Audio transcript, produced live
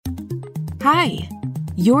Hi,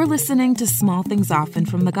 you're listening to Small Things Often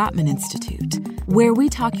from the Gottman Institute, where we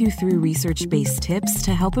talk you through research-based tips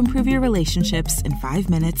to help improve your relationships in 5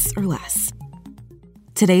 minutes or less.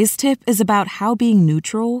 Today's tip is about how being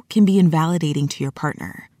neutral can be invalidating to your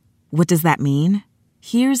partner. What does that mean?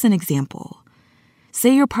 Here's an example.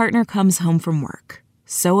 Say your partner comes home from work,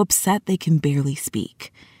 so upset they can barely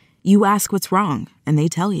speak. You ask what's wrong, and they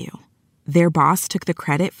tell you. Their boss took the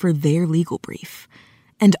credit for their legal brief.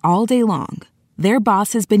 And all day long, their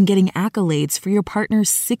boss has been getting accolades for your partner's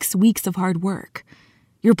 6 weeks of hard work.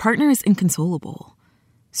 Your partner is inconsolable.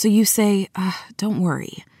 So you say, don't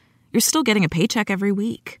worry. You're still getting a paycheck every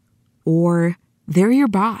week. Or, they're your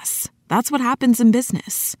boss. That's what happens in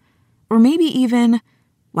business. Or maybe even,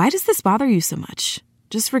 why does this bother you so much?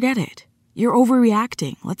 Just forget it. You're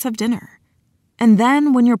overreacting. Let's have dinner. And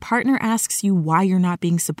then when your partner asks you why you're not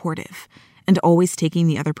being supportive and always taking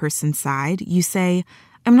the other person's side, you say,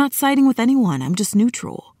 I'm not siding with anyone. I'm just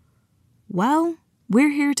neutral. Well,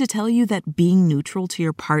 we're here to tell you that being neutral to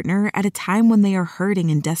your partner at a time when they are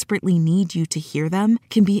hurting and desperately need you to hear them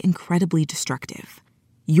can be incredibly destructive.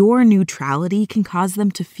 Your neutrality can cause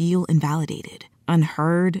them to feel invalidated,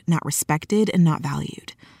 unheard, not respected, and not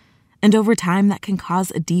valued. And over time, that can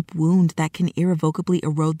cause a deep wound that can irrevocably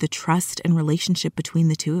erode the trust and relationship between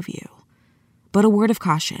the two of you. But a word of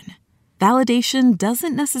caution. Validation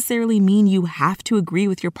doesn't necessarily mean you have to agree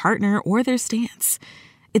with your partner or their stance.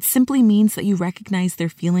 It simply means that you recognize their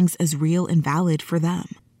feelings as real and valid for them.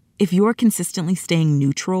 If you're consistently staying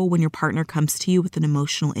neutral when your partner comes to you with an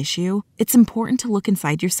emotional issue, it's important to look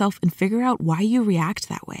inside yourself and figure out why you react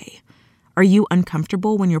that way. Are you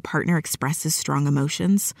uncomfortable when your partner expresses strong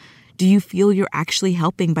emotions? Do you feel you're actually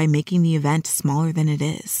helping by making the event smaller than it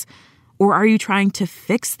is? Or are you trying to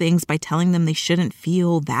fix things by telling them they shouldn't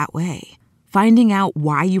feel that way? Finding out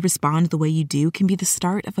why you respond the way you do can be the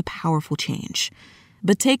start of a powerful change.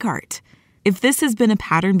 But take heart. If this has been a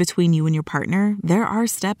pattern between you and your partner, there are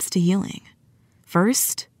steps to healing.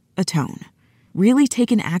 First, atone. Really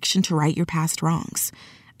take an action to right your past wrongs.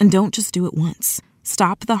 And don't just do it once.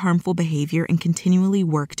 Stop the harmful behavior and continually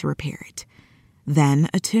work to repair it. Then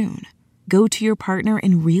attune. Go to your partner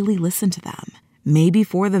and really listen to them, maybe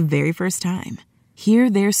for the very first time. Hear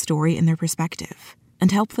their story and their perspective,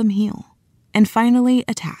 and help them heal. And finally,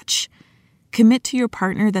 attach. Commit to your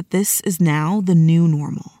partner that this is now the new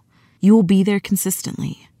normal. You will be there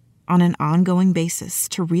consistently, on an ongoing basis,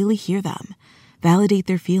 to really hear them, validate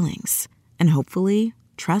their feelings, and hopefully,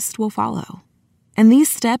 trust will follow. And these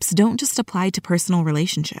steps don't just apply to personal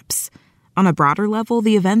relationships. On a broader level,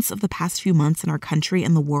 the events of the past few months in our country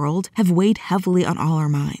and the world have weighed heavily on all our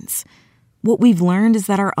minds. What we've learned is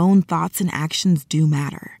that our own thoughts and actions do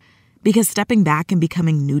matter. Because stepping back and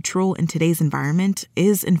becoming neutral in today's environment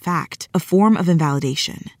is, in fact, a form of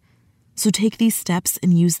invalidation. So take these steps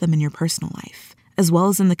and use them in your personal life, as well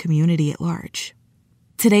as in the community at large.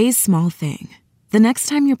 Today's small thing. The next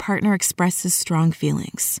time your partner expresses strong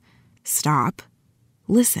feelings, stop,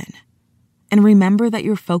 listen, and remember that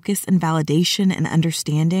your focus and validation and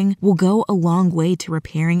understanding will go a long way to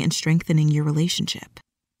repairing and strengthening your relationship.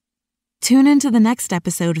 Tune in to the next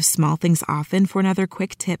episode of Small Things Often for another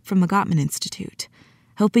quick tip from the Gottman Institute,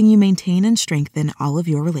 helping you maintain and strengthen all of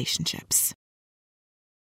your relationships.